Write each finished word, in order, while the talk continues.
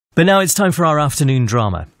But now it's time for our afternoon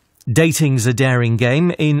drama. Dating's a Daring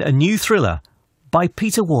Game in a new thriller by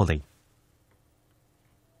Peter Whalley.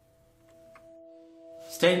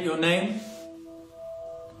 State your name.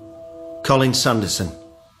 Colin Sanderson.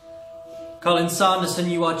 Colin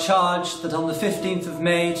Sanderson, you are charged that on the 15th of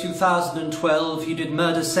May 2012 you did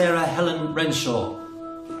murder Sarah Helen Renshaw.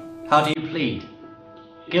 How do you plead?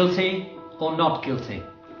 Guilty or not guilty?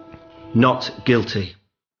 Not guilty.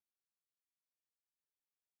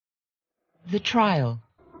 The Trial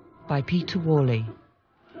by Peter Whalley.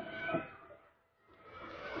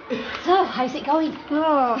 So, how's it going?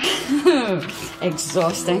 Oh,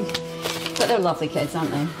 exhausting. But they're lovely kids,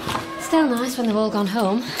 aren't they? Still nice when they've all gone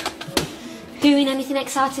home. Doing anything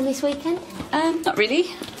exciting this weekend? Not really.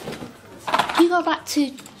 You go back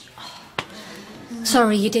to...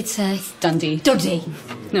 Sorry, you did say... Dundee. Dundee.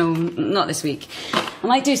 No, not this week. I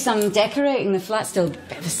might do some decorating. The flat's still a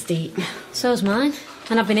bit of a state. So's mine.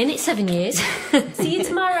 And I've been in it 7 years. See you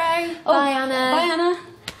tomorrow. Bye, Anna. Bye, Anna.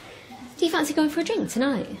 Do you fancy going for a drink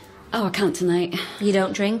tonight? Oh, I can't tonight. You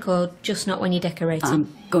don't drink, or just not when you're decorating?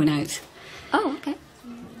 I'm going out. Oh, okay.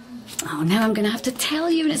 Oh, now I'm going to have to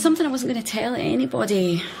tell you, and it's something I wasn't going to tell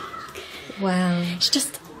anybody. Well... It's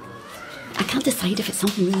just... I can't decide if it's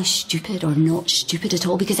something really stupid or not stupid at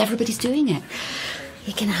all, because everybody's doing it.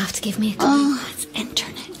 You're going to have to give me a clue. Oh, it's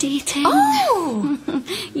internet dating. Oh!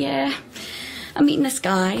 Yeah. I'm meeting this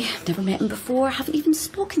guy. Never met him before. Haven't even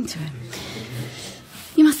spoken to him.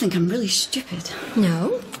 You must think I'm really stupid.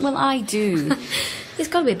 No. Well, I do. It's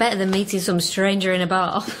got to be better than meeting some stranger in a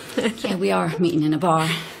bar. Yeah, we are meeting in a bar.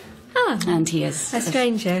 Oh. And he is. A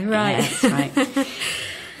stranger, right. Yeah, that's right.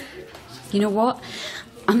 You know what?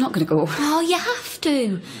 I'm not going to go. Oh, you have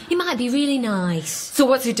to. He might be really nice. So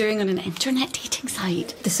what's he doing on an internet dating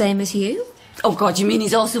site? The same as you? Oh, God, you mean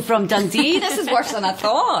he's also from Dundee? This is worse than I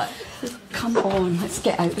thought. Come on, let's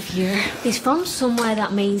get out of here. He's from somewhere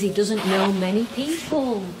that means he doesn't know many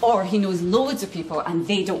people. Or he knows loads of people and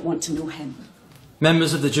they don't want to know him.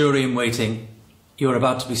 Members of the jury in waiting, you are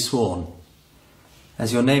about to be sworn.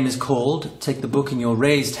 As your name is called, take the book in your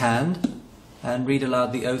raised hand and read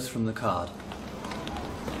aloud the oath from the card.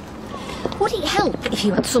 Would it help if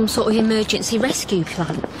you had some sort of emergency rescue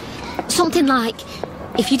plan? Something like,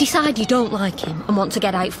 if you decide you don't like him and want to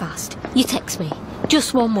get out fast, you text me.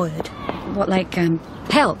 Just one word. What, like,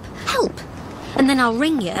 help? Help. And then I'll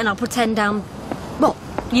ring you and I'll pretend I'm, what,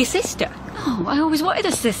 your sister. Oh, I always wanted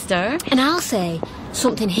a sister. And I'll say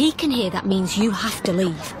something he can hear that means you have to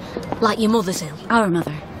leave. Like your mother's ill. Our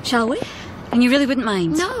mother. Shall we? And you really wouldn't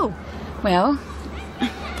mind? No. Well,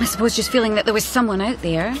 I suppose just feeling that there was someone out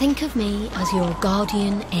there. Think of me as your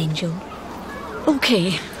guardian angel.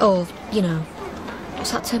 Okay. Or, you know,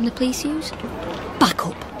 what's that term the police use?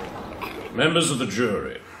 Backup. Members of the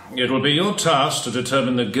jury, it will be your task to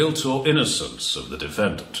determine the guilt or innocence of the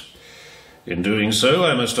defendant. In doing so,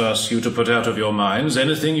 I must ask you to put out of your minds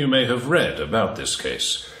anything you may have read about this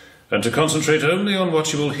case, and to concentrate only on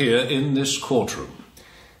what you will hear in this courtroom.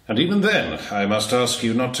 And even then, I must ask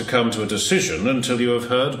you not to come to a decision until you have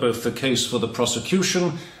heard both the case for the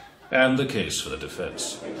prosecution and the case for the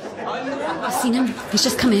defence. I've seen him. He's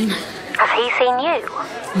just come in. Has he seen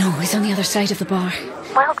you? No, he's on the other side of the bar.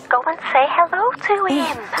 Well, go and say hello to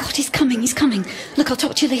him. Oh, God, he's coming, he's coming. Look, I'll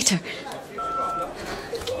talk to you later.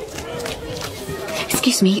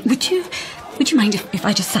 Excuse me, would you mind if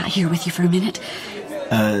I just sat here with you for a minute?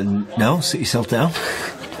 No, sit yourself down.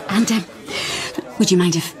 And, would you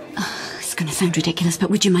mind if... it's going to sound ridiculous, but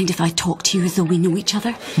would you mind if I talk to you as though we know each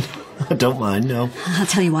other? I don't mind, no. I'll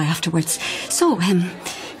tell you why afterwards. So,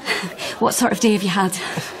 what sort of day have you had?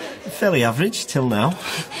 Fairly average, till now.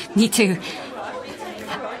 Me too.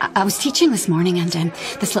 I was teaching this morning and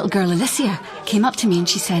this little girl, Alicia, came up to me and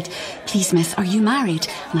she said, "Please, miss, are you married?"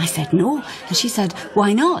 And I said, "No." And she said,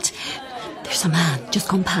 "Why not?" "There's a man just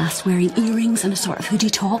gone past wearing earrings and a sort of hoodie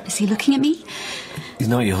top. Is he looking at me?" He's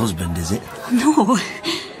not your husband, is it? No.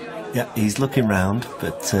 Yeah, he's looking round,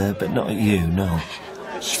 but not at you, no.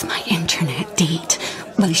 He's my internet date.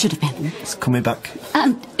 Well, he should have been. He's coming back.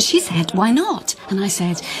 And she said, "Why not?" And I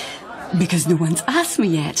said, "Because no one's asked me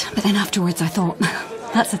yet." But then afterwards I thought,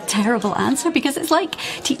 that's a terrible answer, because it's like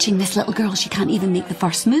teaching this little girl she can't even make the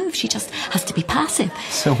first move. She just has to be passive.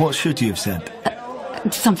 So what should you have said?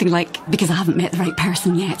 Something like, "Because I haven't met the right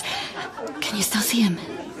person yet." Can you still see him?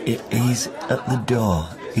 He's at the door.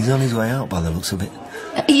 He's on his way out by the looks of it.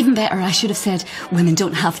 Even better, I should have said, "Women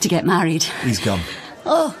don't have to get married." He's gone.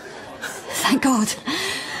 Oh, thank God.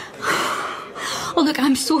 Oh, look,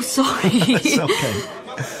 I'm so sorry. It's okay.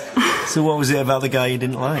 So what was it about the guy you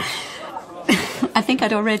didn't like? I think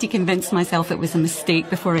I'd already convinced myself it was a mistake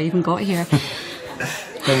before I even got here.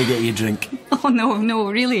 Let me get you a drink. Oh, no,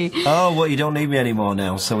 really. Oh, what, you don't need me anymore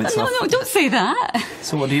now, so it's off. No, don't say that.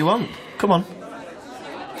 So what do you want? Come on.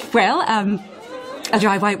 Well, a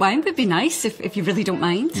dry white wine would be nice, if you really don't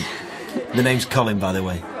mind. The name's Colin, by the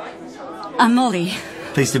way. I'm Mollie.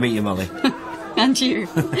 Pleased to meet you, Mollie. And you.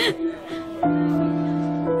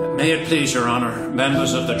 May it please your honour,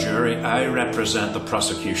 members of the jury, I represent the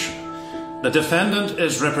prosecution. The defendant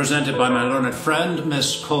is represented by my learned friend,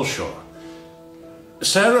 Miss Coleshaw.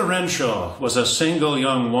 Sarah Renshaw was a single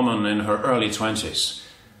young woman in her early 20s.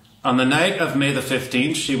 On the night of May the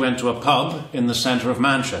 15th, she went to a pub in the centre of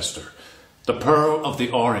Manchester, the Pearl of the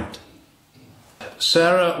Orient.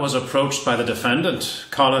 Sarah was approached by the defendant,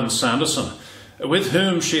 Colin Sanderson, with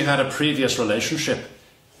whom she had a previous relationship.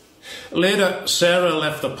 Later, Sarah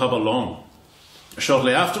left the pub alone.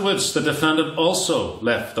 Shortly afterwards, the defendant also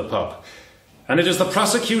left the pub, and it is the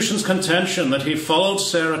prosecution's contention that he followed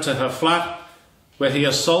Sarah to her flat, where he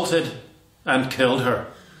assaulted and killed her.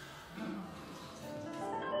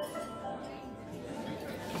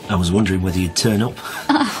 I was wondering whether you'd turn up.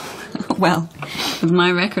 Well, with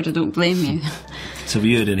my record, I don't blame you. So have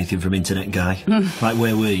you heard anything from Internet Guy? Like,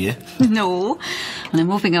 where were you? No, and I'm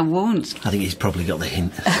hoping I won't. I think he's probably got the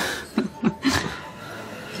hint.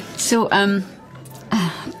 So, can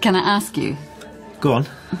I ask you? Go on.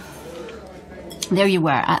 There you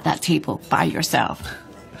were at that table by yourself.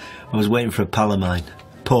 I was waiting for a pal of mine,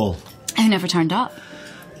 Paul. Who never turned up?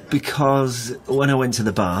 Because when I went to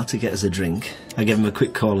the bar to get us a drink, I gave him a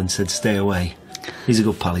quick call and said stay away. He's a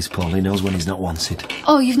good pal, he's Paul. He knows when he's not wanted.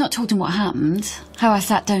 Oh, you've not told him what happened? How I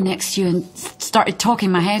sat down next to you and started talking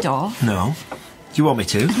my head off? No. Do you want me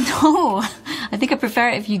to? No. I think I prefer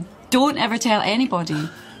it if you don't ever tell anybody.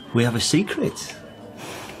 We have a secret.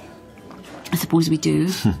 I suppose we do.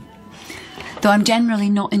 Though I'm generally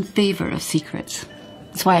not in favour of secrets.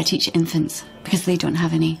 That's why I teach infants, because they don't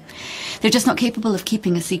have any. They're just not capable of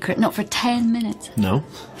keeping a secret, not for 10 minutes. No.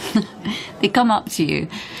 They come up to you.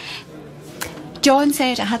 John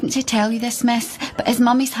said I hadn't to tell you this, miss, but his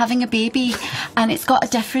mummy's having a baby and it's got a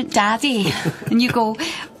different daddy. And you go,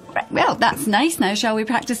 well, that's nice. Now shall we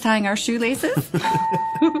practice tying our shoelaces?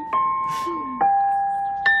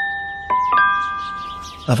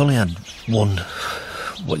 I've only had one,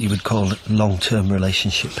 what you would call, long-term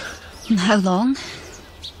relationship. How long?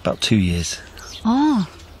 About 2 years. Oh,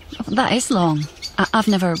 that is long. I've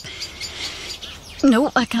never...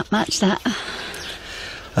 No, I can't match that.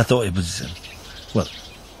 I thought it was, well,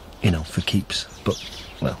 you know, for keeps, but,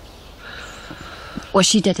 well... Well,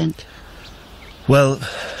 she didn't. Well,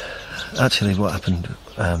 actually what happened,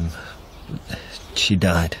 she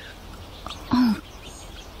died.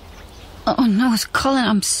 Oh no, Colin,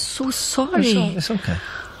 I'm so sorry. It's okay.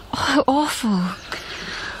 Oh, how awful.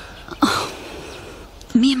 Oh,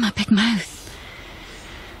 me and my big mouth.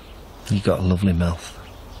 You got a lovely mouth.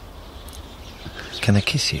 Can I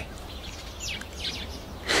kiss you?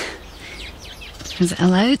 Is it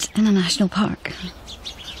allowed in a national park?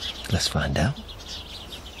 Let's find out.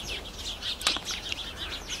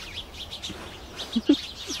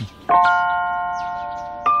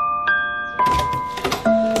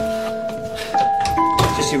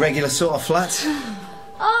 Just your regular sort of flat.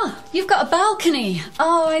 Oh, you've got a balcony.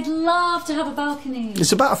 Oh, I'd love to have a balcony.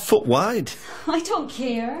 It's about 1 foot wide. I don't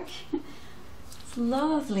care. It's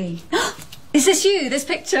lovely. Is this you, this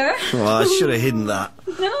picture? Oh, I should have hidden that.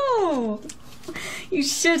 No, you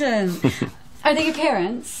shouldn't. Are they your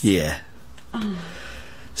parents? Yeah.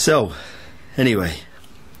 So, anyway,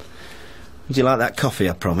 would you like that coffee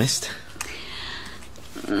I promised?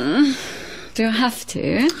 Do I have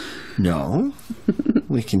to? No.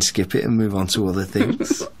 We can skip it and move on to other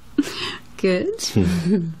things. Good.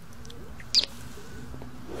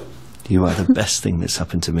 You are the best thing that's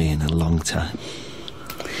happened to me in a long time.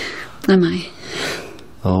 Am I?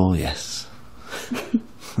 Oh, yes.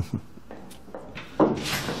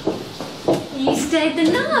 You stayed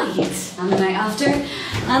the night. And the night after.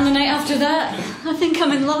 And the night after that. I think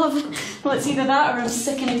I'm in love. Well, it's either that or I'm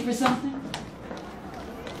sickening for something.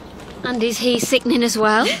 And is he sickening as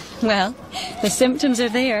well? Well, the symptoms are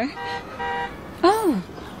there. Oh,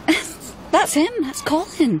 that's him. That's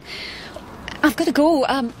Colin. I've got to go.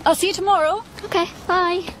 I'll see you tomorrow. Okay,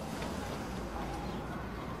 bye.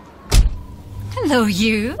 Hello,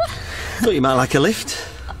 you. Thought you might like a lift.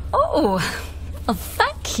 Oh, well,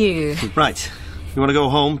 thank you. Right. You want to go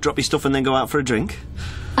home, drop your stuff and then go out for a drink?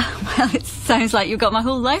 Well, it sounds like you've got my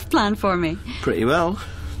whole life planned for me. Pretty well.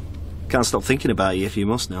 Can't stop thinking about you if you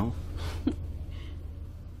must know.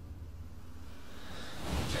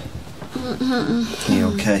 You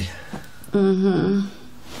okay?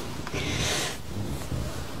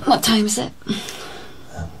 What time is it?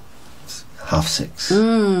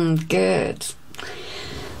 6:30. Good.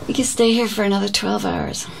 We could stay here for another 12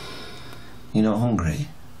 hours. You're not hungry?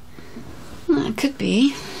 Well, it could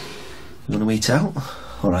be. You want to eat out?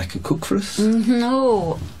 Or I could cook for us?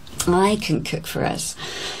 No, I can cook for us.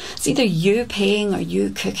 It's either you paying or you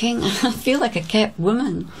cooking. I feel like a kept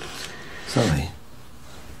woman. Sorry.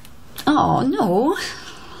 Oh, no.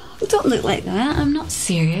 Don't look like that. I'm not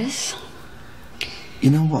serious.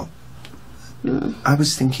 You know what? I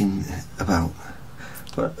was thinking about...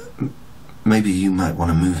 Well, maybe you might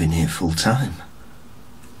want to move in here full time.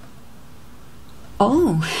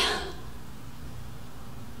 Oh.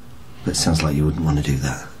 But it sounds like you wouldn't want to do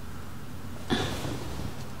that.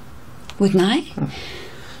 Wouldn't I?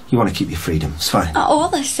 You want to keep your freedom. It's fine.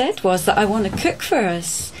 All I said was that I want to cook for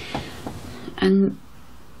us. And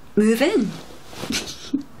move in.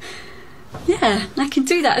 Yeah, I can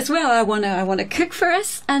do that as well. I want to cook for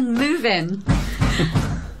us and move in.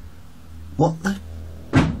 What the...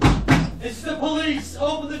 It's the police!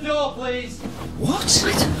 Open the door, please! What?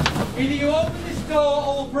 Either you open this door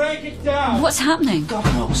or we'll break it down! What's happening? God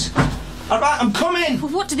knows. All right, I'm coming!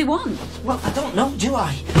 Well, what do they want? Well, I don't know, do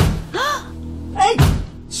I? Hey!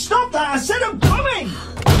 Stop that! I said I'm coming!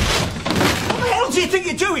 What the hell do you think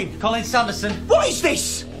you're doing? Colin Sanderson. What is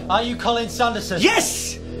this? Are you Colin Sanderson?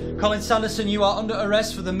 Yes! Colin Sanderson, you are under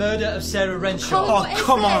arrest for the murder of Sarah Renshaw. Oh,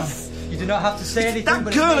 come on. You do not have to say anything. That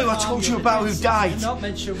but girl it may who I harm told you your about who defence. died. Do not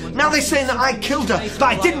mention one Now they're saying that I killed her, but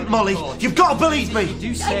I didn't, Molly. You've got to believe me. You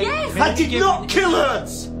do say Yes. I did not kill her.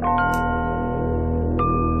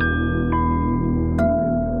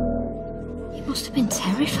 You must have been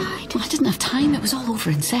terrified. Well, I didn't have time. It was all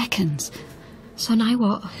over in seconds. So now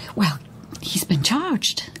what? Well, he's been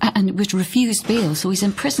charged and it was refused bail, so he's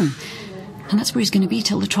in prison. And that's where he's going to be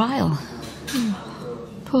till the trial.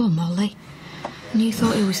 Poor Molly. And you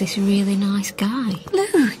thought he was this really nice guy.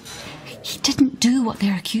 Lou, he didn't do what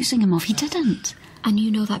they're accusing him of. He didn't. And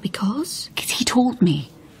you know that because? 'Cause he told me.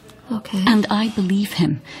 Okay. And I believe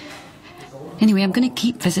him. Anyway, I'm going to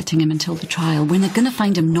keep visiting him until the trial, when they're going to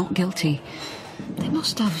find him not guilty. They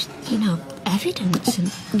must have, evidence.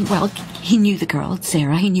 And... Well, he knew the girl,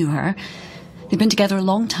 Sarah. He knew her. They'd been together a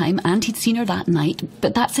long time, and he'd seen her that night,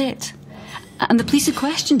 but that's it. And the police had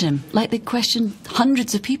questioned him, like they'd questioned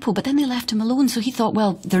hundreds of people, but then they left him alone, so he thought,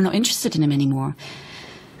 well, they're not interested in him anymore.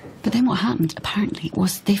 But then what happened, apparently,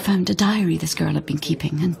 was they found a diary this girl had been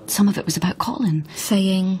keeping, and some of it was about Colin.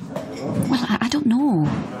 Saying? Well, I don't know.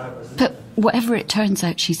 But whatever it turns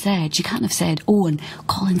out she said, she can't have said, oh, and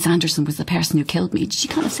Colin Sanderson was the person who killed me. She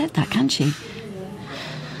can't have said that, can she?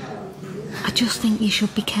 I just think you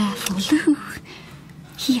should be careful. Lou,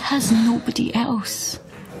 he has nobody else.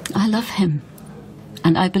 I love him.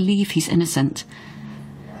 And I believe he's innocent.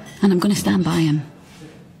 And I'm going to stand by him.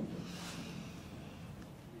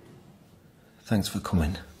 Thanks for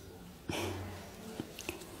coming.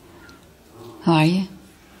 How are you?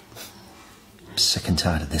 I'm sick and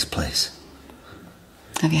tired of this place.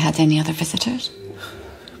 Have you had any other visitors?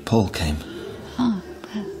 Paul came. Oh,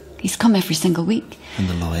 well, he's come every single week. And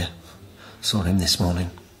the lawyer. Saw him this morning.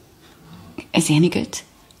 Is he any good?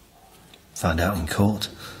 Found out in court.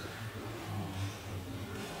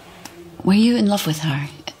 Were you in love with her,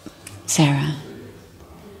 Sarah?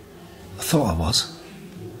 I thought I was.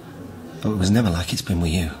 But it was never like it's been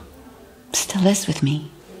with you. Still is with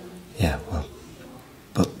me. Yeah, well,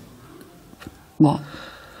 but... What?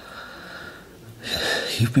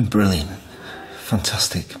 You've been brilliant.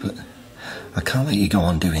 Fantastic, but I can't let you go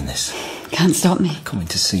on doing this. Can't stop me. Coming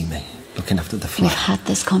to see me, looking after the We've flat. had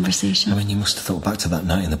this conversation. I mean, you must have thought back to that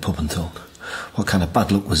night in the pub and thought, what kind of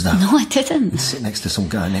bad luck was that? No, I didn't. Sit next to some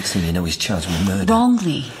guy, next thing you know he's charged with murder.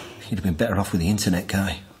 Wrongly. You'd have been better off with the internet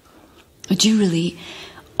guy. Would you really,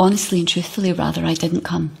 honestly and truthfully, rather I didn't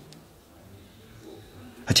come?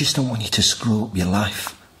 I just don't want you to screw up your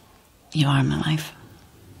life. You are my life.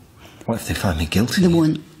 What if they find me guilty? They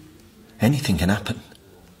won't. Anything can happen.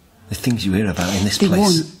 The things you hear about in this They place.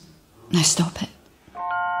 won't. Now stop it.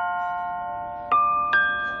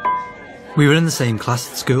 We were in the same class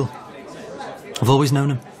at school. I've always known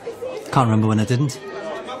him. Can't remember when I didn't.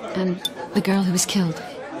 And the girl who was killed?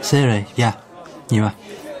 Sarah, yeah, knew her.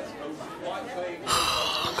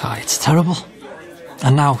 God, it's terrible.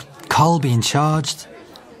 And now, Col being charged.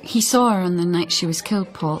 He saw her on the night she was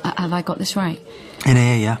killed, Paul. Have I got this right? In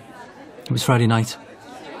here, yeah. It was Friday night.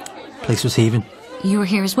 Place was heaving. You were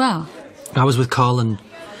here as well? I was with Col and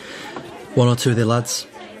one or two of the lads.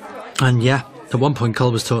 And yeah, at one point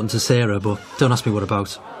Col was talking to Sarah, but don't ask me what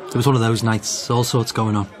about. It was one of those nights, all sorts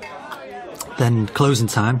going on. Then closing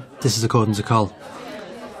time, this is according to Col.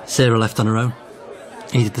 Sarah left on her own.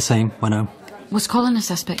 He did the same, went home. Was Colin a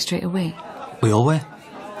suspect straight away? We all were.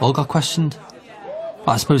 All got questioned.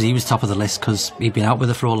 But I suppose he was top of the list because he'd been out with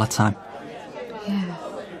her for all that time. Yeah.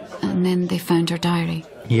 And then they found her diary.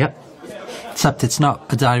 Yep. Except it's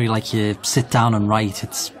not a diary like you sit down and write.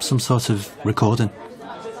 It's some sort of recording.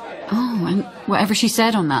 Oh, and whatever she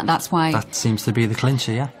said on that, that's why... That seems to be the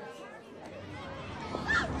clincher, yeah.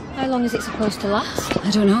 How long is it supposed to last?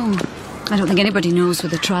 I don't know. I don't think anybody knows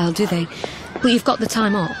with the trial, do they? But you've got the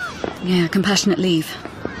time off. Yeah, compassionate leave.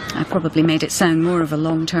 I probably made it sound more of a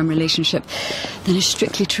long-term relationship than is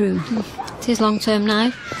strictly true. It is long-term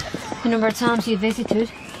now. The number of times you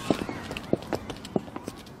visited.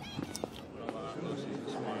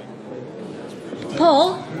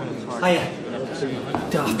 Paul? Hiya.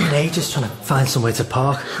 I've been ages trying to find somewhere to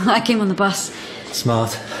park. I came on the bus.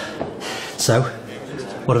 Smart. So,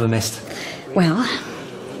 what have I missed? Well,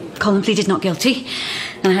 Colin pleaded not guilty,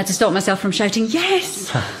 and I had to stop myself from shouting, yes!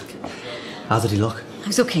 How did he look? It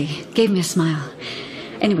was okay. Gave me a smile.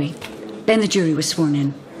 Anyway, then the jury was sworn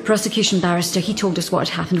in. Prosecution barrister, he told us what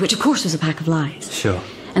had happened, which of course was a pack of lies. Sure.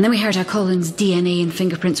 And then we heard how Colin's DNA and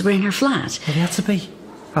fingerprints were in her flat. Well, he had to be.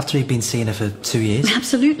 After he'd been seeing her for 2 years.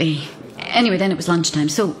 Absolutely. Anyway, then it was lunchtime,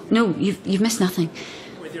 so no, you've missed nothing.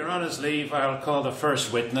 With Your Honour's leave, I'll call the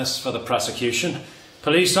first witness for the prosecution.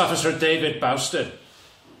 Police Officer David Bousted.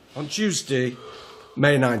 On Tuesday,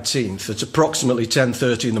 May 19th, at approximately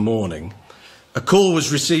 10:30 in the morning, a call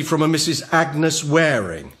was received from a Mrs. Agnes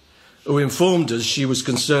Waring, who informed us she was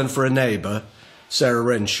concerned for a neighbour, Sarah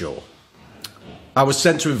Renshaw. I was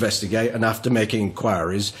sent to investigate, and after making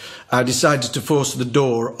inquiries, I decided to force the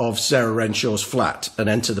door of Sarah Renshaw's flat and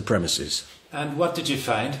enter the premises. And what did you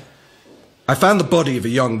find? I found the body of a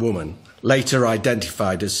young woman, later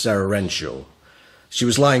identified as Sarah Renshaw. She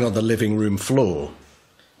was lying on the living room floor.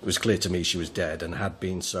 It was clear to me she was dead and had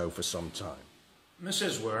been so for some time.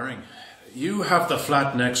 Mrs. Waring, you have the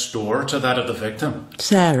flat next door to that of the victim.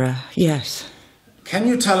 Sarah, yes. Can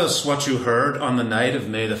you tell us what you heard on the night of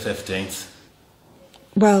May the 15th?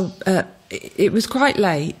 Well, it was quite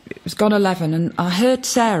late. It was gone 11, and I heard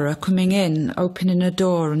Sarah coming in, opening a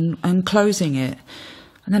door and closing it.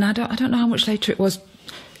 And then I don't know how much later it was.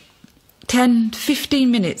 10,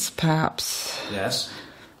 15 minutes, perhaps. Yes.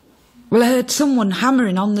 Well, I heard someone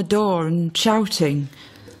hammering on the door and shouting.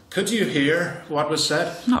 Could you hear what was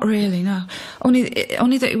said? Not really, no. Only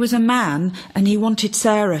that it was a man, and he wanted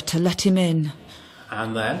Sarah to let him in.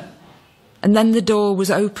 And then? And then the door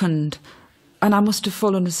was opened. And I must have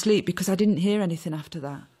fallen asleep because I didn't hear anything after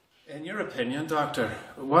that. In your opinion, Doctor,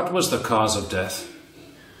 what was the cause of death?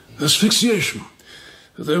 Asphyxiation.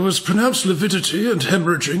 There was pronounced lividity and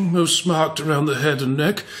hemorrhaging, most marked around the head and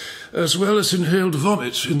neck, as well as inhaled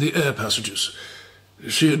vomit in the air passages.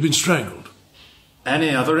 She had been strangled.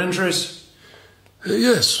 Any other injuries?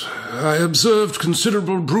 Yes. I observed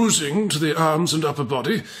considerable bruising to the arms and upper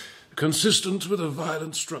body, consistent with a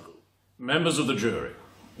violent struggle. Members of the jury,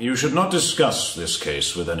 you should not discuss this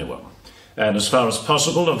case with anyone, and as far as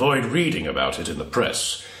possible avoid reading about it in the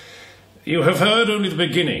press. You have heard only the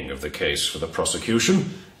beginning of the case for the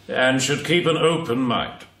prosecution, and should keep an open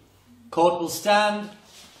mind. Court will stand.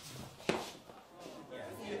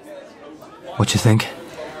 What do you think?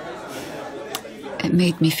 It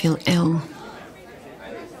made me feel ill.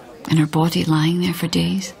 And her body lying there for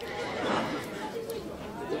days.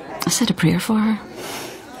 I said a prayer for her.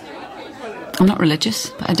 I'm not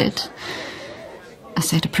religious, but I did. I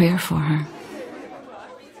said a prayer for her.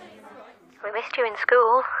 We missed you in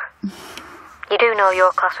school. You do know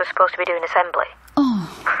your class was supposed to be doing assembly? Oh,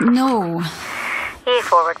 no. Year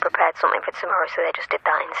 4 had prepared something for tomorrow, so they just did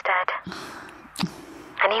that instead.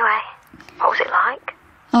 Anyway, what was it like?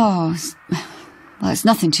 Oh, well, it's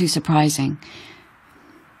nothing too surprising.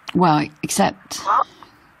 Well, except... What?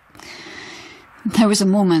 There was a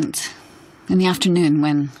moment in the afternoon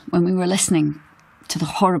when we were listening to the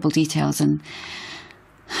horrible details, and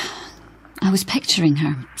I was picturing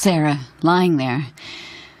her, Sarah, lying there.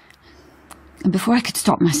 And before I could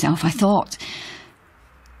stop myself, I thought,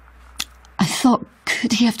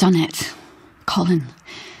 could he have done it? Colin,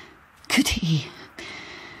 could he?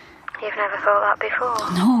 You've never thought that before?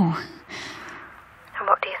 No. And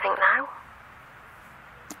what do you think now?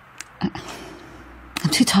 I'm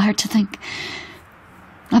too tired to think.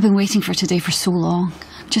 I've been waiting for today for so long.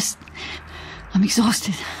 I'm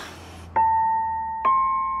exhausted.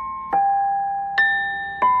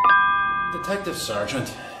 Detective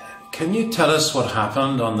Sergeant, can you tell us what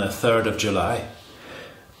happened on the 3rd of July?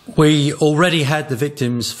 We already had the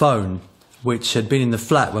victim's phone, which had been in the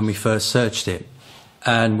flat when we first searched it,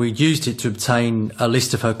 and we'd used it to obtain a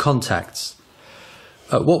list of her contacts.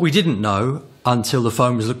 What we didn't know, until the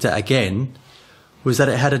phone was looked at again, was that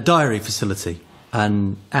it had a diary facility,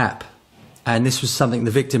 an app, and this was something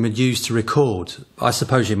the victim had used to record, I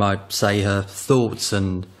suppose you might say, her thoughts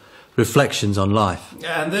and reflections on life.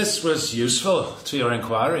 And this was useful to your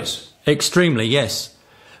inquiries? Extremely, yes.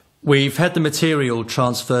 We've had the material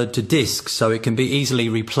transferred to disk so it can be easily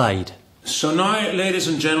replayed. So now, ladies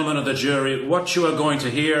and gentlemen of the jury, what you are going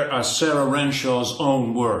to hear are Sarah Renshaw's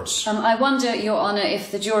own words. I wonder, Your Honour,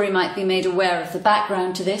 if the jury might be made aware of the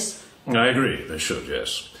background to this? I agree, they should,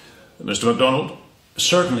 yes. Mr. MacDonald?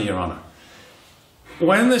 Certainly, Your Honour.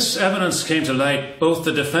 When this evidence came to light, both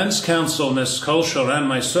the defence counsel, Miss Colshire, and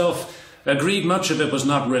myself agreed much of it was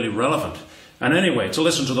not really relevant. And anyway, to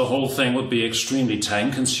listen to the whole thing would be extremely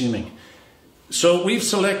time-consuming. So we've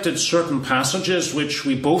selected certain passages which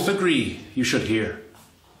we both agree you should hear.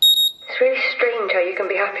 It's really strange how you can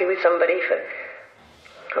be happy with somebody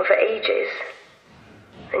for ages,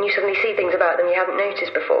 and you suddenly see things about them you haven't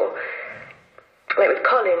noticed before. Like with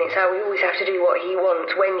Colin, it's how we always have to do what he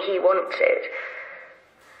wants, when he wants it.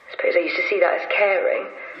 I suppose I used to see that as caring.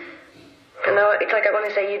 And now it's like I want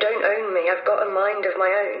to say, you don't own me, I've got a mind of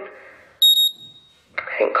my own.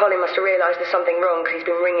 I think Colin must have realised there's something wrong because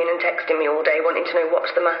he's been ringing and texting me all day wanting to know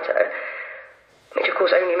what's the matter, which of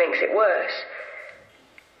course only makes it worse.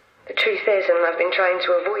 The truth is, and I've been trying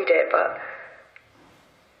to avoid it, but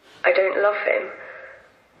I don't love him.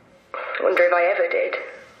 I wonder if I ever did.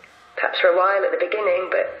 Perhaps for a while at the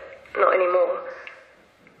beginning, but not anymore.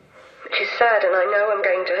 Which is sad, and I know I'm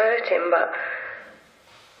going to hurt him, but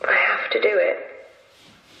I have to do it.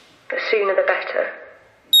 The sooner the better.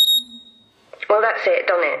 Well, that's it,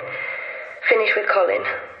 done it. Finish with Colin.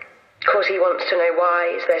 Of course he wants to know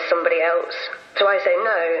why, is there somebody else? So I say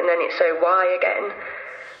no, and then it's so why again.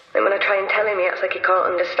 Then when I try and tell him, he acts like he can't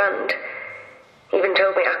understand. He even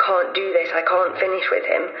told me I can't do this, I can't finish with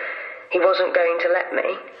him. He wasn't going to let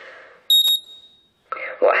me.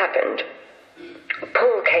 What happened?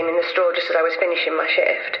 Paul came in the store just as I was finishing my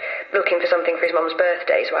shift, looking for something for his mum's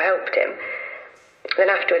birthday, so I helped him. Then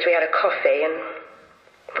afterwards we had a coffee, and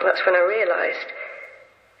that's when I realised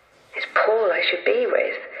it's Paul I should be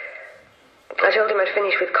with. I told him I'd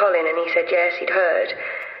finished with Colin, and he said yes, he'd heard.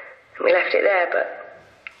 And we left it there,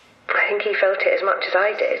 but I think he felt it as much as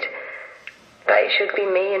I did. That it should be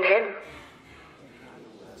me and him.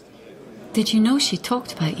 Did you know she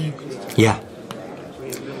talked about you? Yeah.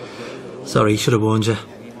 Sorry, should have warned you.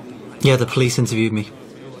 Yeah, the police interviewed me.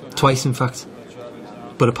 Twice, in fact.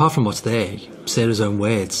 But apart from what's there, Sarah's own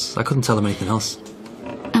words, I couldn't tell them anything else.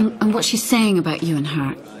 And what she's saying about you and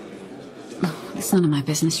her, it's none of my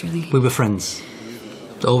business, really. We were friends.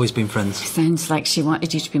 Always been friends. Sounds like she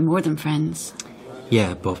wanted you to be more than friends.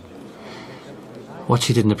 Yeah, but what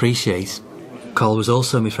she didn't appreciate, Col was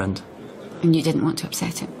also my friend. And you didn't want to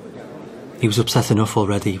upset him? He was upset enough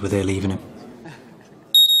already with her leaving him.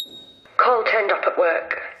 Col turned up at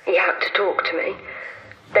work. He had to talk to me.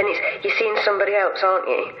 Then you're seeing somebody else, aren't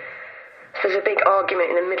you? So there's a big argument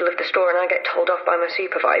in the middle of the store and I get told off by my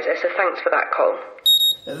supervisor, so thanks for that, Col.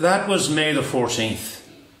 That was May the 14th.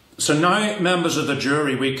 So now, members of the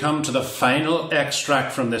jury, we come to the final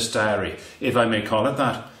extract from this diary, if I may call it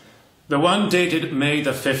that. The one dated May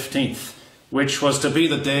the 15th, which was to be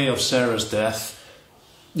the day of Sarah's death.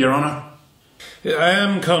 Your Honour? I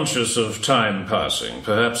am conscious of time passing.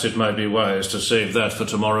 Perhaps it might be wise to save that for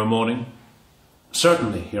tomorrow morning.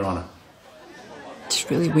 Certainly, Your Honour. It's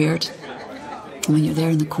really weird. When you're there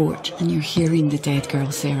in the court and you're hearing the dead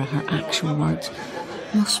girl, Sarah, her actual words.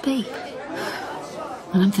 Must be.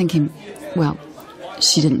 And I'm thinking, well,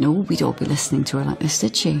 she didn't know we'd all be listening to her like this,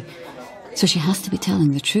 did she? So she has to be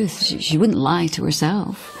telling the truth. She wouldn't lie to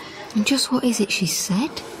herself. And just what is it she said?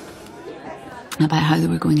 About how they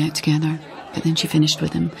were going out together, but then she finished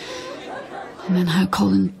with him. And then how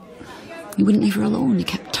Colin, he wouldn't leave her alone. He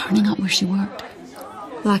kept turning up where she worked.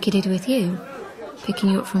 Like he did with you?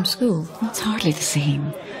 Picking you up from school? It's hardly the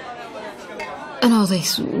same. And all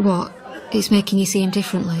this, what? It's making you see him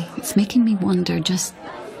differently? It's making me wonder just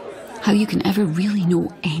how you can ever really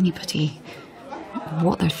know anybody.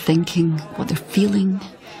 What they're thinking, what they're feeling.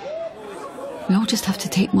 We all just have to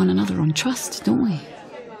take one another on trust, don't we?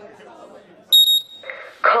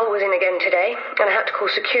 Col was in again today, and I had to call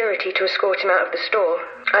security to escort him out of the store.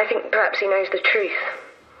 I think perhaps he knows the truth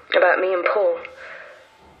about me and Paul.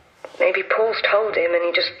 Maybe Paul's told him and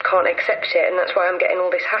he just can't accept it, and that's why I'm getting all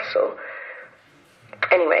this hassle.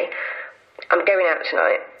 Anyway, I'm going out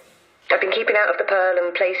tonight. I've been keeping out of the Pearl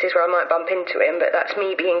and places where I might bump into him, but that's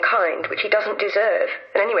me being kind, which he doesn't deserve.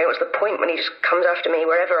 And anyway, what's the point when he just comes after me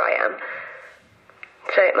wherever I am?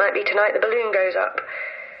 So it might be tonight the balloon goes up.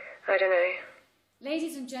 I don't know.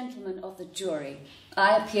 Ladies and gentlemen of the jury,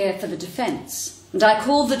 I appear for the defence, and I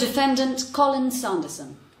call the defendant Colin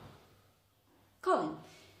Sanderson. Colin,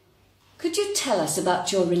 could you tell us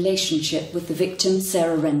about your relationship with the victim,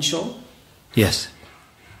 Sarah Renshaw? Yes.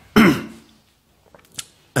 I'd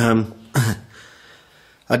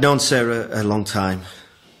known Sarah a long time.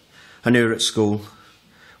 I knew her at school.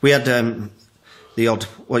 We had the odd,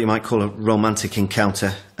 what you might call a romantic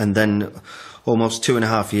encounter, and then almost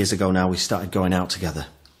 2.5 years ago now we started going out together.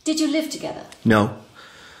 Did you live together? No,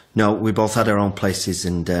 we both had our own places,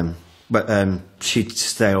 and but she'd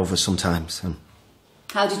stay over sometimes. And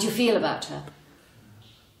how did you feel about her?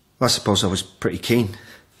 I suppose I was pretty keen.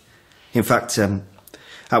 In fact,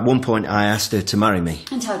 at one point I asked her to marry me.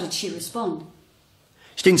 And how did she respond?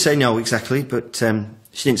 She didn't say no exactly, but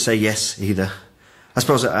she didn't say yes either. I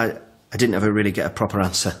suppose I didn't ever really get a proper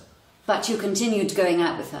answer. But you continued going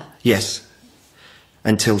out with her? Yes.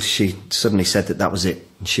 Until she suddenly said that was it,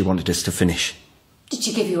 and she wanted us to finish. Did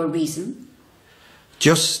she give you a reason?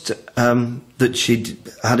 Just that she'd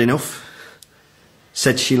had enough.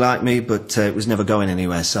 Said she liked me, but it was never going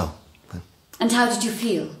anywhere, so... And how did you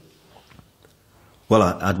feel? Well,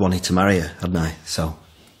 I'd wanted to marry her, hadn't I? So,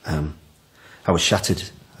 I was shattered.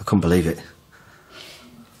 I couldn't believe it.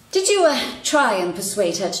 Did you try and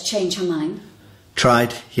persuade her to change her mind?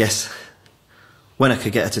 Tried, yes. When I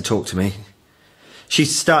could get her to talk to me. She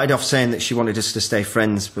started off saying that she wanted us to stay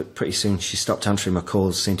friends, but pretty soon she stopped answering my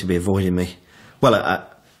calls, seemed to be avoiding me. Well,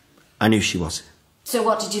 I knew she was. So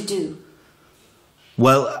what did you do?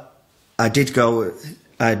 Well, I did go,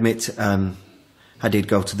 I admit, I did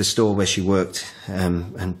go to the store where she worked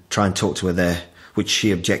and try and talk to her there, which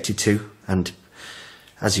she objected to, and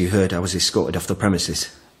as you heard, I was escorted off the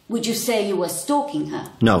premises. Would you say you were stalking her?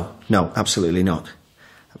 No, absolutely not.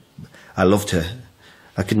 I loved her.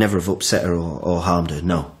 I could never have upset her or harmed her,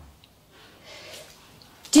 no.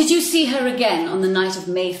 Did you see her again on the night of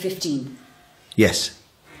May 15th? Yes.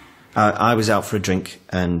 I was out for a drink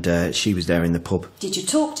and she was there in the pub. Did you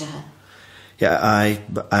talk to her? Yeah, I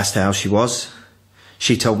asked her how she was.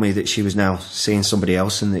 She told me that she was now seeing somebody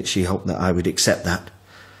else and that she hoped that I would accept that.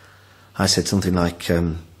 I said something like,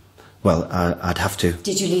 well, I'd have to.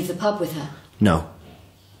 Did you leave the pub with her? No.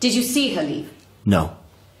 Did you see her leave? No.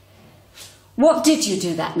 What did you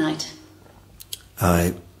do that night?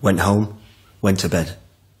 I went home, went to bed.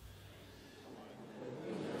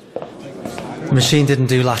 The machine didn't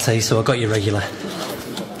do latte, so I got you regular.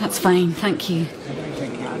 That's fine, thank you.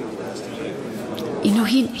 You know,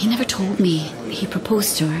 he never told me he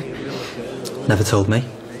proposed to her. Never told me.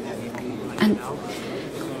 And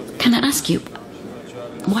can I ask you,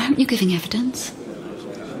 why aren't you giving evidence?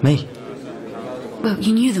 Me? Well,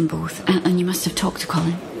 you knew them both, and you must have talked to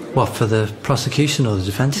Colin. What, for the prosecution or the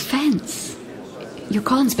defence? Defence. You're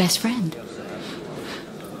Colin's best friend.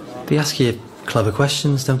 They ask you clever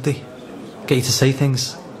questions, don't they? Get you to say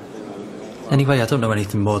things. Anyway, I don't know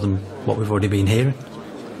anything more than what we've already been hearing.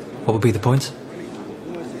 What would be the point?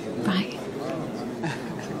 Right.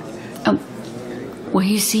 Were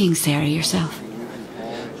you seeing Sarah yourself?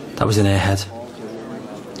 That was in her head.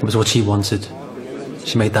 It was what she wanted.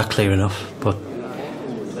 She made that clear enough, but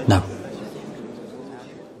no.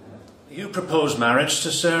 You proposed marriage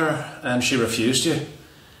to Sarah and she refused you?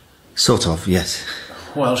 Sort of, yes.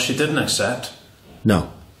 Well, she didn't accept.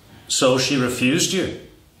 No. So she refused you?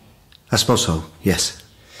 I suppose so, yes.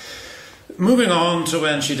 Moving on to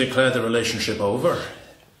when she declared the relationship over,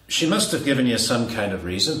 she must have given you some kind of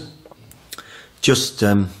reason. Just,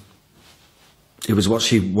 it was what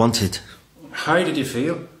she wanted. How did you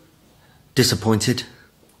feel? Disappointed.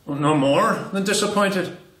 No more than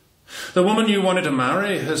disappointed. The woman you wanted to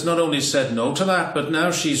marry has not only said no to that, but now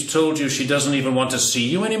she's told you she doesn't even want to see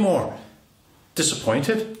you anymore.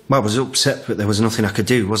 Disappointed? Well, I was upset, but there was nothing I could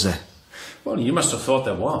do, was there? Well, you must have thought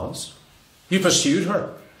there was. You pursued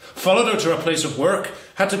her, followed her to her place of work,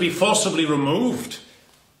 had to be forcibly removed.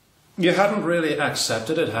 You hadn't really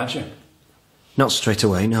accepted it, had you? Not straight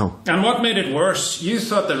away, no. And what made it worse? You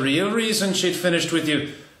thought the real reason she'd finished with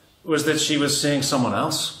you was that she was seeing someone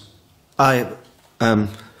else?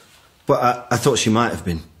 Well, I thought she might have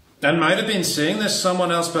been. And might have been seeing this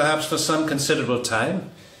someone else perhaps for some considerable time?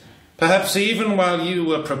 Perhaps even while you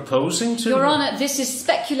were proposing to Your her? Honour, this is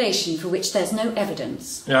speculation for which there's no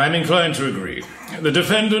evidence. Yeah, I'm inclined to agree. The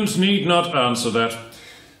defendant need not answer that.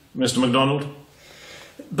 Mr. MacDonald?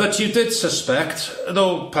 But you did suspect,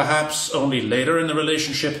 though perhaps only later in the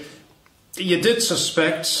relationship, you did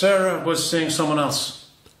suspect Sarah was seeing someone else?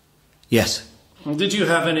 Yes. Did you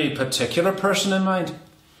have any particular person in mind?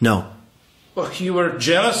 No. Well, you were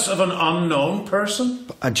jealous of an unknown person?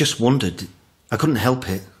 I just wondered. I couldn't help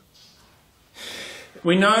it.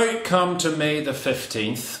 We now come to May the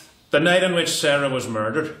 15th, the night on which Sarah was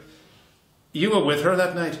murdered. You were with her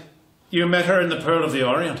that night. You met her in the Pearl of the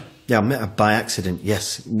Orient. Yeah, I met her by accident,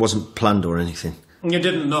 yes. It wasn't planned or anything. You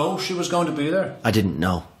didn't know she was going to be there? I didn't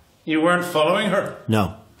know. You weren't following her?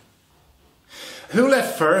 No. Who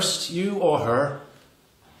left first, you or her?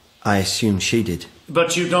 I assume she did.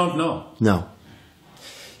 But you don't know? No.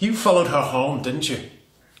 You followed her home, didn't you?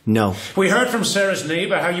 No. We heard from Sarah's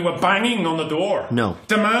neighbour how you were banging on the door. No.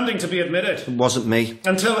 Demanding to be admitted. It wasn't me.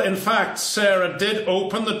 Until, in fact, Sarah did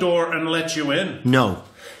open the door and let you in. No.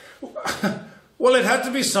 Well, it had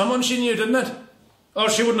to be someone she knew, didn't it? Or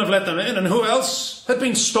she wouldn't have let them in. And who else had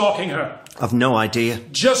been stalking her? I've no idea.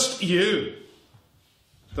 Just you.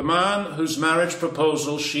 The man whose marriage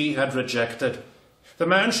proposal she had rejected. The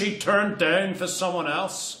man she turned down for someone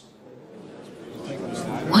else.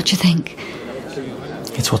 What do you think?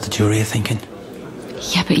 It's what the jury are thinking.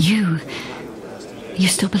 Yeah, but you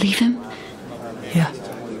still believe him? Yeah.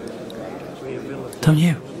 Don't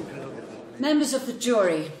you? Members of the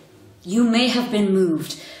jury, you may have been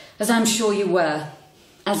moved, as I'm sure you were,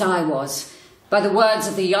 as I was, by the words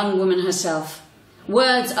of the young woman herself.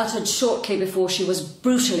 Words uttered shortly before she was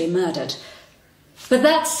brutally murdered. But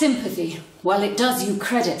that sympathy, while it does you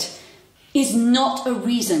credit, is not a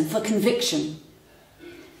reason for conviction.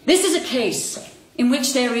 This is a case in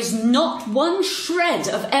which there is not one shred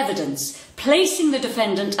of evidence placing the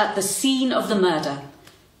defendant at the scene of the murder,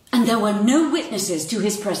 and there were no witnesses to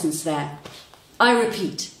his presence there. I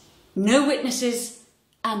repeat, no witnesses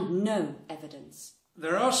and no evidence.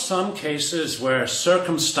 There are some cases where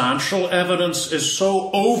circumstantial evidence is so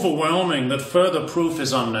overwhelming that further proof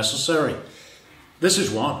is unnecessary. This is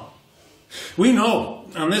one. We know,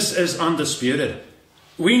 and this is undisputed,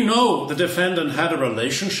 we know the defendant had a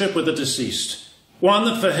relationship with the deceased, one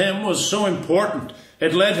that for him was so important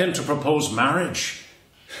it led him to propose marriage.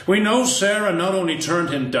 We know Sarah not only turned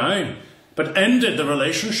him down, but ended the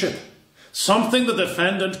relationship, something the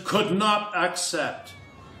defendant could not accept.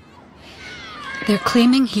 They're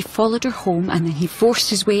claiming he followed her home and then he forced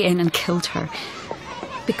his way in and killed her.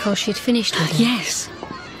 Because she'd finished with him? Yes.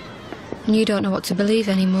 And you don't know what to believe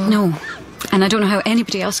anymore? No. And I don't know how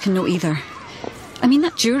anybody else can know either. I mean,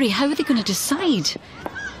 that jury, how are they going to decide?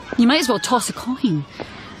 You might as well toss a coin.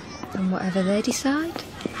 And whatever they decide?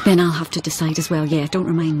 Then I'll have to decide as well, yeah, don't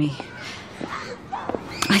remind me.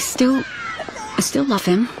 I still love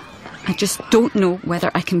him. I just don't know whether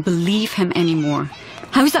I can believe him anymore.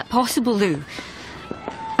 How is that possible, Lou?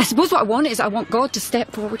 I suppose what I want is I want God to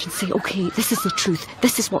step forward and say, OK, this is the truth.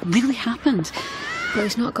 This is what really happened. But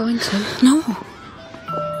he's not going to. No.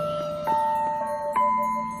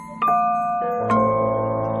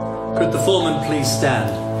 Could the foreman please stand?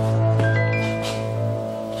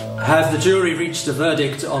 Have the jury reached a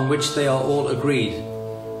verdict on which they are all agreed?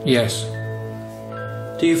 Yes.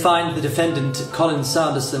 Do you find the defendant, Colin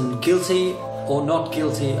Sanderson, guilty or not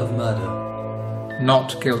guilty of murder?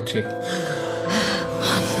 Not guilty.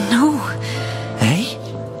 No. Eh?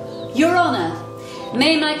 Your Honour,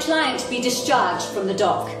 may my client be discharged from the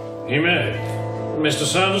dock? He may. Mr.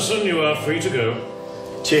 Sanderson, you are free to go.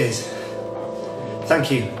 Cheers.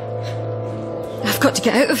 Thank you. I've got to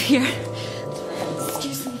get out of here.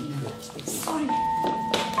 Excuse me. Sorry.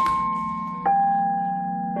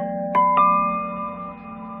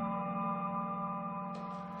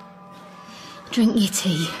 Drink your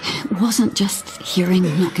tea. It wasn't just hearing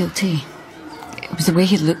not guilty. It was the way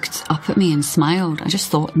he looked up at me and smiled. I just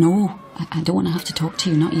thought, no, I don't want to have to talk to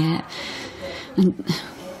you, not yet. And,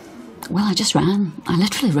 well, I just ran. I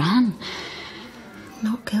literally ran.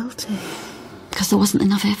 Not guilty. Because there wasn't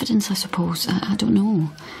enough evidence, I suppose. I don't know.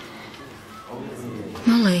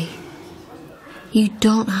 Mollie, you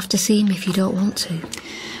don't have to see him if you don't want to.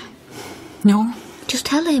 No? Just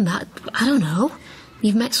tell him that, I don't know,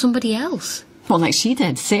 you've met somebody else. Well, like she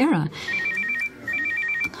did, Sarah.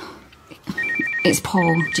 It's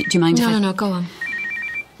Paul. Do you mind if I... No, go on.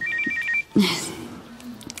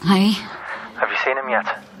 Hi. Have you seen him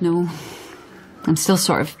yet? No. I'm still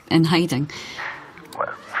sort of in hiding.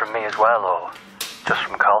 Well, from me as well, or just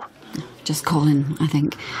from Col? Just Colin, I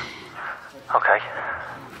think. Okay.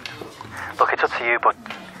 Look, it's up to you, but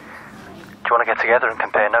do you want to get together and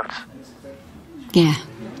compare notes? Yeah,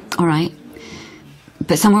 all right.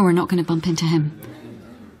 But somewhere we're not going to bump into him.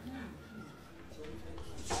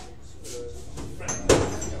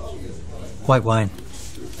 White wine.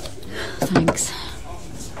 Thanks.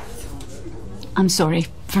 I'm sorry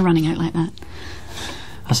for running out like that.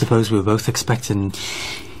 I suppose we were both expecting...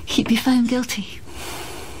 He'd be found guilty.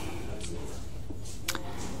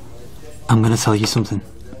 I'm going to tell you something.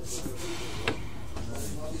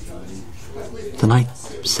 The night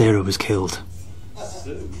Sarah was killed,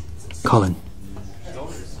 Colin,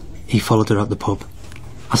 he followed her out the pub.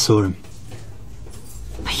 I saw him.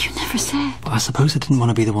 But you never said. But I suppose I didn't want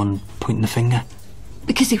to be the one pointing the finger.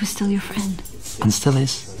 Because he was still your friend. And still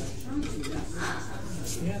is.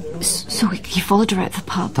 So he followed her out the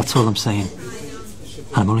pub? That's all I'm saying.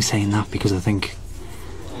 And I'm only saying that because I think...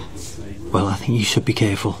 Well, I think you should be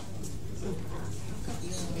careful.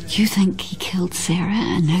 You think he killed Sarah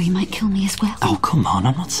and now he might kill me as well? Oh, come on,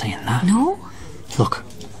 I'm not saying that. No? Look,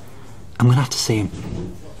 I'm going to have to see him.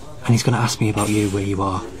 And he's going to ask me about you, where you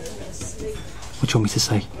are. What do you want me to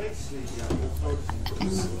say?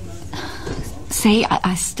 Say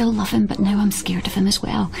I still love him, but now I'm scared of him as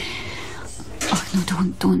well. Oh,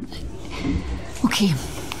 no, don't. Okay,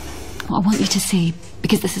 what I want you to say,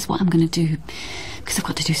 because this is what I'm going to do, because I've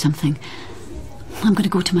got to do something. I'm going to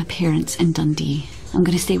go to my parents in Dundee. I'm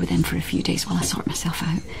going to stay with them for a few days while I sort myself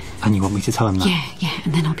out. And you want me to tell him that? Yeah,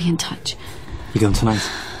 and then I'll be in touch. You going tonight?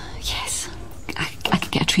 Yes. I could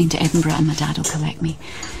get a train to Edinburgh and my dad will collect me.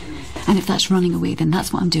 And if that's running away, then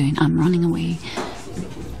that's what I'm doing. I'm running away.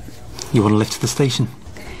 You want to lift to the station?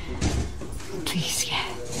 Please, yeah.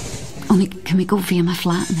 Only, can we go via my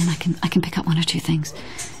flat and then I can pick up one or two things?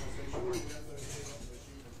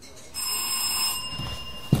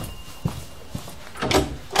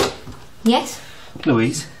 Yes?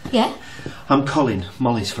 Louise? Yeah? I'm Colin,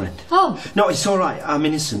 Mollie's friend. Oh. No, it's all right. I'm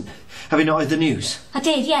innocent. Have you not heard the news? I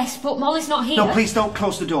did, yes, but Mollie's not here. No, please don't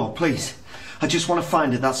close the door, please. I just want to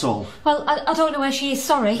find her, that's all. Well, I don't know where she is,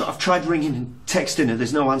 sorry. I've tried ringing and texting her,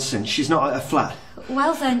 there's no answer, and she's not at her flat.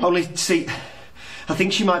 Well then... Only, see, I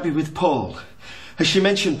think she might be with Paul. Has she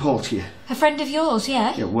mentioned Paul to you? A friend of yours,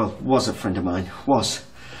 yeah? Yeah, well, was a friend of mine. Was.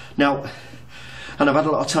 Now, and I've had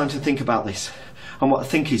a lot of time to think about this. And what I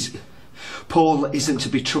think is, Paul isn't to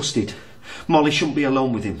be trusted. Mollie shouldn't be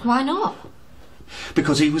alone with him. Why not?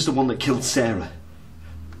 Because he was the one that killed Sarah.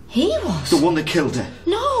 He was? The one that killed her.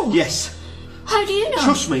 No. Yes. How do you know?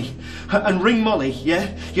 Trust me. And ring Mollie,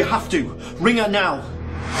 yeah? You have to. Ring her now.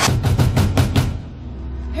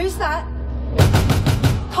 Who's that?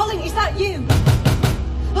 Colin, is that you?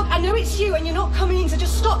 Look, I know it's you and you're not coming in, so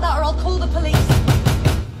just stop that or I'll call the police.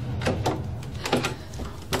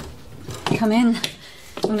 Come in.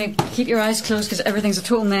 Only keep your eyes closed because everything's a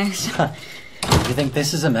total mess. You think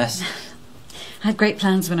this is a mess? I had great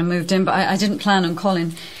plans when I moved in, but I didn't plan on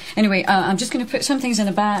Colin. Anyway, I'm just going to put some things in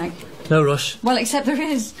a bag. No rush. Well, except there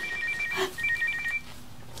is.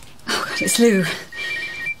 Oh, God, it's Lou.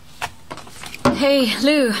 Hey,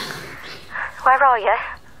 Lou. Where are you?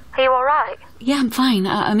 Are you all right? Yeah, I'm fine.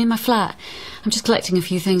 I'm in my flat. I'm just collecting a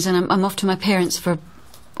few things and I'm off to my parents for...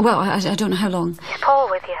 Well, I don't know how long. Is Paul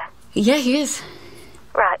with you? Yeah, he is.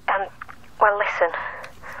 Right, well, listen.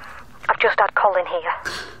 I've just had Colin here.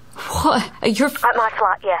 What? You're... At my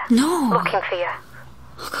flat, yeah. No. Looking for you.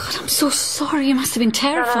 Oh, God, I'm so sorry. You must have been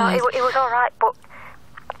terrified. No, it was all right, but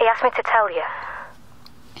he asked me to tell you.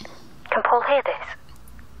 Can Paul hear this?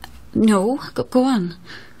 No. Go on.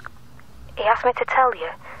 He asked me to tell you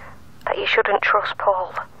that you shouldn't trust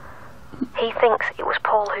Paul. He thinks it was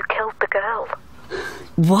Paul who killed the girl.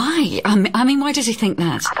 Why? I mean, why does he think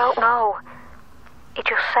that? I don't know. He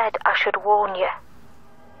just said I should warn you.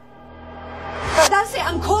 Right, that's it.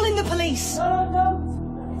 I'm calling the police.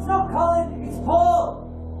 No. It's not Colin. It's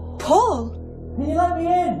Paul. Paul? Can you let me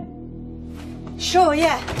in? Sure,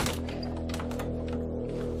 yeah.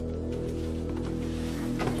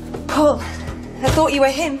 Paul, I thought you were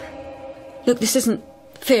him. Look, this isn't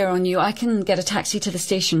fair on you. I can get a taxi to the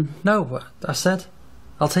station. No, I said.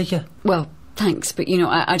 I'll take you. Well, thanks, but,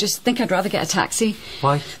 I just think I'd rather get a taxi.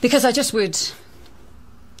 Why? Because I just would.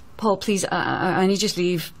 Paul, please, I need you to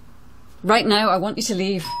leave. Right now, I want you to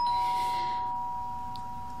leave.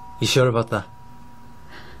 You sure about that?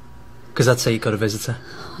 Because I'd say you got a visitor.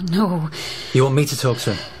 Oh, no. You want me to talk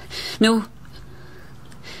to him? No.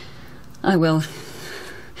 I will.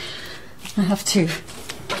 I have to.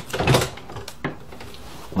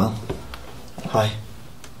 Well, hi.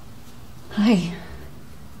 Hi.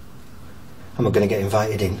 Am I going to get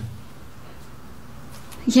invited in?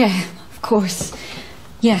 Yeah, of course.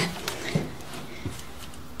 Yeah.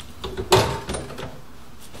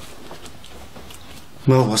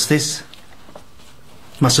 Well, what's this?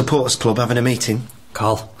 My supporters club having a meeting?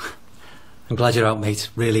 Carl, I'm glad you're out, mate.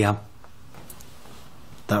 Really am.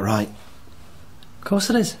 That right? Of course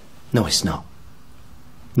it is. No, it's not.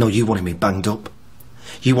 No, you wanted me banged up.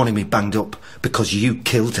 You wanted me banged up because you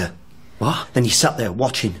killed her. What? Then you sat there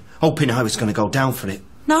watching, hoping I was going to go down for it.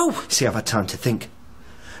 No! See, I've had time to think.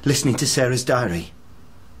 Listening to Sarah's diary.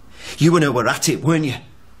 You and her were at it, weren't you?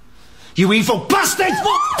 You evil bastard!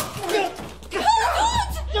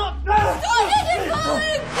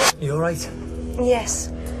 You alright? Yes.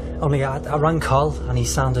 Only I rang Col and he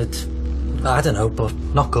sounded, I don't know, but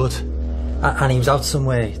not good. And he was out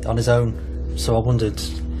somewhere on his own, so I wondered,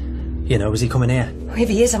 you know, was he coming here? If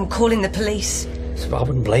he is, I'm calling the police. So I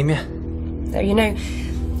wouldn't blame you. Though, you know,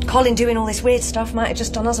 Colin doing all this weird stuff might have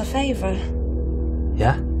just done us a favour.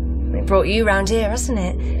 Yeah? It brought you round here, hasn't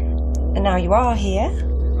it? And now you are here.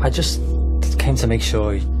 I just came to make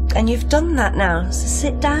sure. And you've done that now, so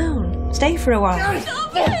sit down. Stay for a while.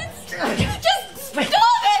 Stop it! Just stop it!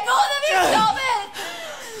 Both of you, stop it!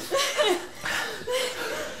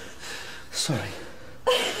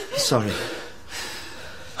 Sorry.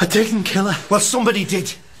 I didn't kill her. Well, somebody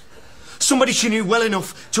did. Somebody she knew well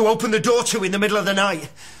enough to open the door to in the middle of the night.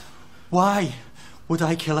 Why would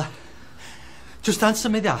I kill her? Just answer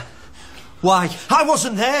me that. Why? I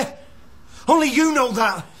wasn't there. Only you know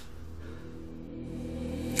that.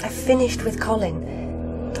 I finished with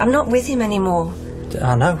Colin. I'm not with him anymore.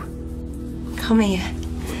 I know. Come here.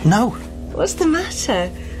 No. What's the matter?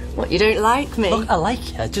 What, you don't like me? Look, I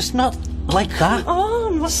like you, just not like that. Come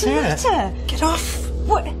on, what's the matter? Get off.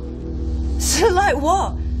 What? So, like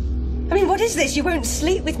what? I mean, what is this? You won't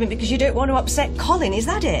sleep with me because you don't want to upset Colin, is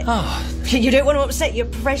that it? Oh. You don't want to upset your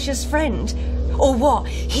precious friend? Or what?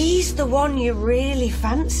 He's the one you really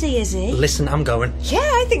fancy, is he? Listen, I'm going. Yeah,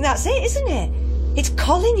 I think that's it, isn't it? It's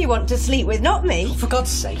Colin you want to sleep with, not me. Oh, for God's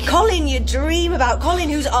sake. Colin you dream about. Colin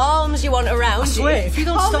whose arms you want around I swear, you. if you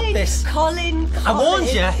don't stop this... Colin. I warned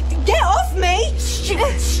you. Get off me!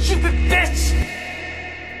 Stupid bitch!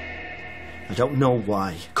 I don't know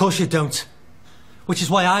why. Of course you don't. Which is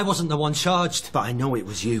why I wasn't the one charged. But I know it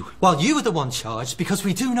was you. Well, you were the one charged because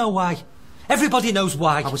we do know why. Everybody knows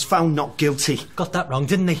why. I was found not guilty. Got that wrong,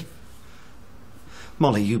 didn't he?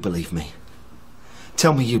 Molly, you believe me.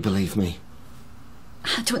 Tell me you believe me.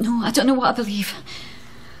 I don't know what I believe.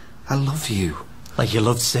 I love you. Like you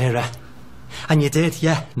loved Sarah. And you did,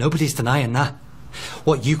 yeah. Nobody's denying that.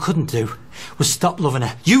 What you couldn't do was stop loving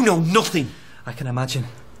her. You know nothing. I can imagine.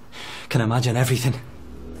 Can imagine everything.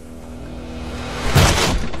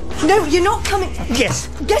 No, you're not coming. Yes.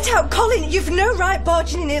 Get out, Colin. You've no right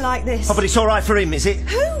barging in here like this. Oh, but it's all right for him, is it?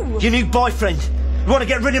 Who? Your new boyfriend. You want to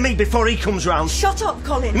get rid of me before he comes round? Shut up,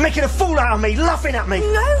 Colin. You're making a fool out of me, laughing at me.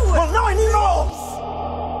 No. Well, not anymore.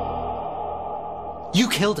 You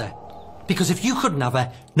killed her. Because if you couldn't have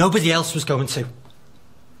her, nobody else was going to.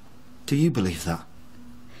 Do you believe that?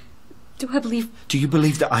 Do I believe... Do you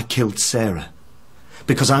believe that I killed Sarah?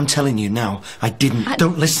 Because I'm telling you now, I didn't.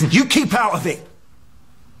 Don't listen. You keep out of it.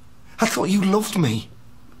 I thought you loved me.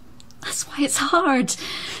 That's why it's hard.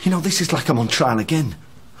 You know, this is like I'm on trial again.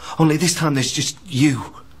 Only this time there's just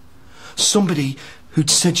you. Somebody who'd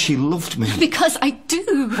said she loved me. Because I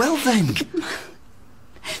do. Well then.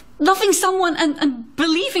 Loving someone and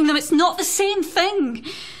believing them, it's not the same thing.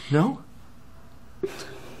 No?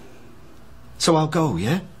 So I'll go,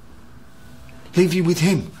 yeah? Leave you with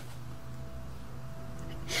him.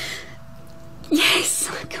 Yes.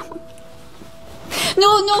 Come on.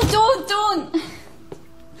 No, don't.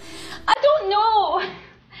 I don't know.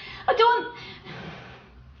 I don't...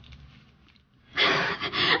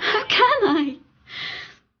 How can I?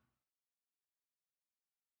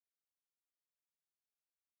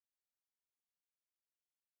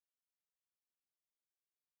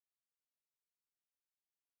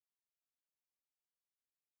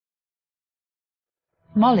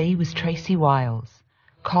 Mollie was Tracy Wiles,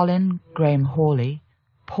 Colin Graham Hawley,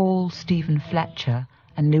 Paul Stephen Fletcher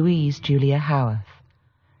and Louise Julia Howarth.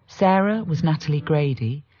 Sarah was Natalie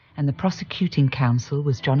Grady and the prosecuting counsel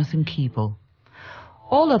was Jonathan Keeble.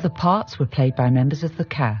 All other parts were played by members of the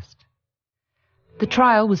cast. The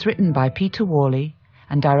trial was written by Peter Whalley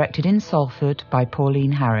and directed in Salford by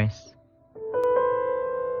Pauline Harris.